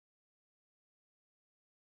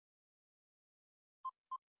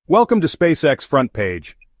Welcome to SpaceX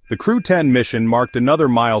FrontPage. The Crew 10 mission marked another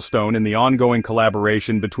milestone in the ongoing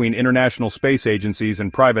collaboration between international space agencies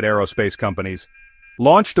and private aerospace companies.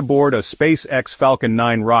 Launched aboard a SpaceX Falcon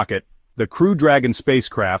 9 rocket, the Crew Dragon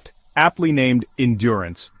spacecraft, aptly named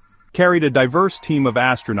Endurance, carried a diverse team of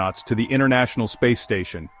astronauts to the International Space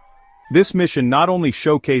Station. This mission not only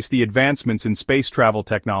showcased the advancements in space travel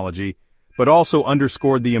technology, but also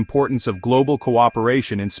underscored the importance of global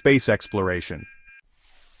cooperation in space exploration.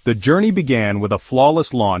 The journey began with a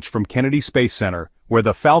flawless launch from Kennedy Space Center, where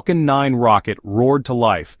the Falcon 9 rocket roared to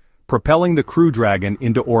life, propelling the Crew Dragon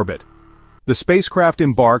into orbit. The spacecraft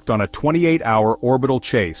embarked on a 28-hour orbital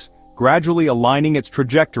chase, gradually aligning its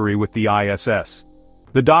trajectory with the ISS.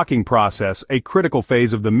 The docking process, a critical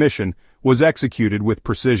phase of the mission, was executed with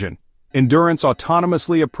precision. Endurance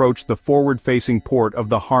autonomously approached the forward-facing port of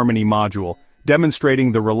the Harmony module,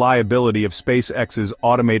 demonstrating the reliability of SpaceX's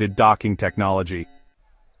automated docking technology.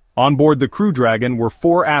 On board the Crew Dragon were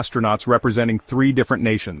 4 astronauts representing 3 different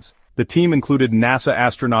nations. The team included NASA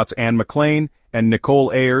astronauts Anne McClain and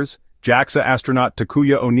Nicole Ayers, JAXA astronaut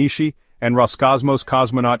Takuya Onishi, and Roscosmos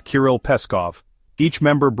cosmonaut Kirill Peskov. Each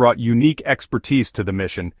member brought unique expertise to the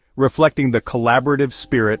mission, reflecting the collaborative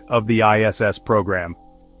spirit of the ISS program.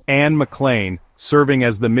 Anne McClain, serving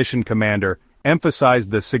as the mission commander,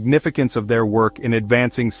 emphasized the significance of their work in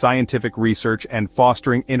advancing scientific research and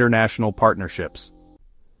fostering international partnerships.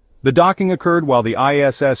 The docking occurred while the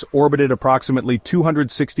ISS orbited approximately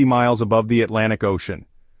 260 miles above the Atlantic Ocean.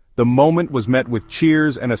 The moment was met with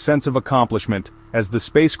cheers and a sense of accomplishment as the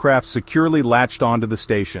spacecraft securely latched onto the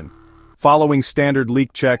station. Following standard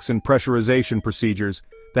leak checks and pressurization procedures,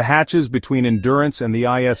 the hatches between Endurance and the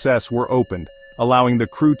ISS were opened, allowing the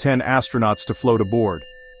Crew 10 astronauts to float aboard.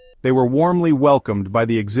 They were warmly welcomed by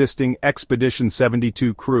the existing Expedition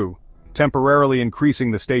 72 crew, temporarily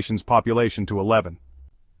increasing the station's population to 11.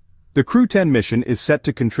 The Crew 10 mission is set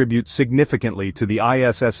to contribute significantly to the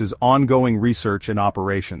ISS's ongoing research and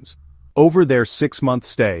operations. Over their 6-month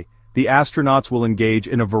stay, the astronauts will engage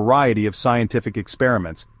in a variety of scientific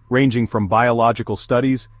experiments, ranging from biological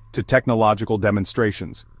studies to technological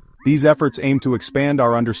demonstrations. These efforts aim to expand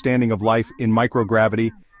our understanding of life in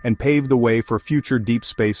microgravity and pave the way for future deep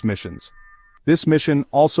space missions. This mission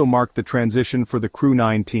also marked the transition for the Crew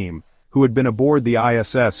 9 team, who had been aboard the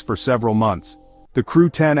ISS for several months. The Crew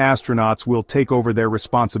 10 astronauts will take over their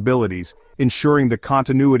responsibilities, ensuring the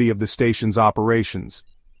continuity of the station's operations.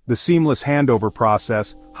 The seamless handover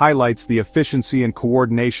process highlights the efficiency and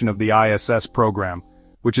coordination of the ISS program,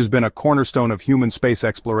 which has been a cornerstone of human space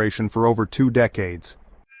exploration for over 2 decades.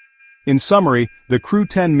 In summary, the Crew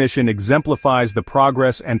 10 mission exemplifies the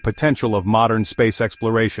progress and potential of modern space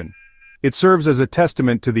exploration. It serves as a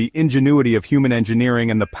testament to the ingenuity of human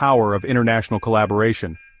engineering and the power of international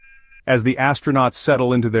collaboration. As the astronauts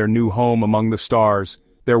settle into their new home among the stars,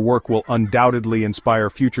 their work will undoubtedly inspire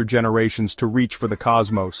future generations to reach for the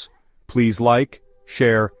cosmos. Please like,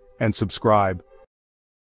 share, and subscribe.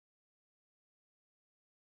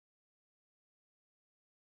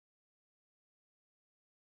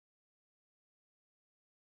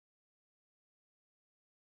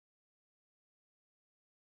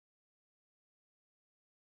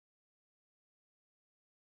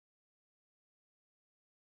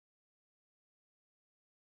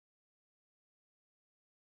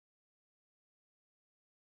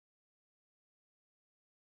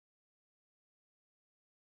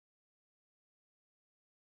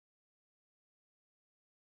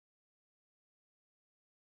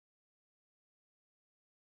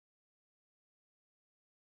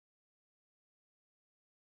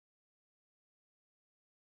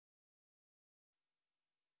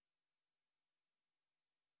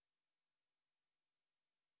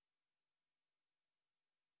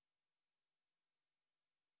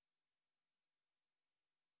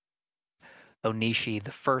 Onishi,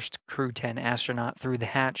 the first Crew 10 astronaut through the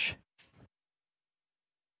hatch,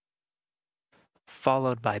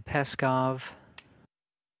 followed by Peskov,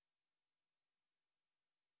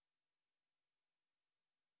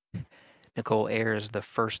 Nicole Ayers, the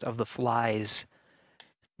first of the Fly's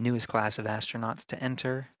newest class of astronauts to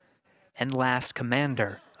enter, and last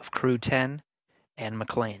commander of Crew 10, Anne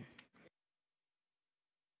McClain.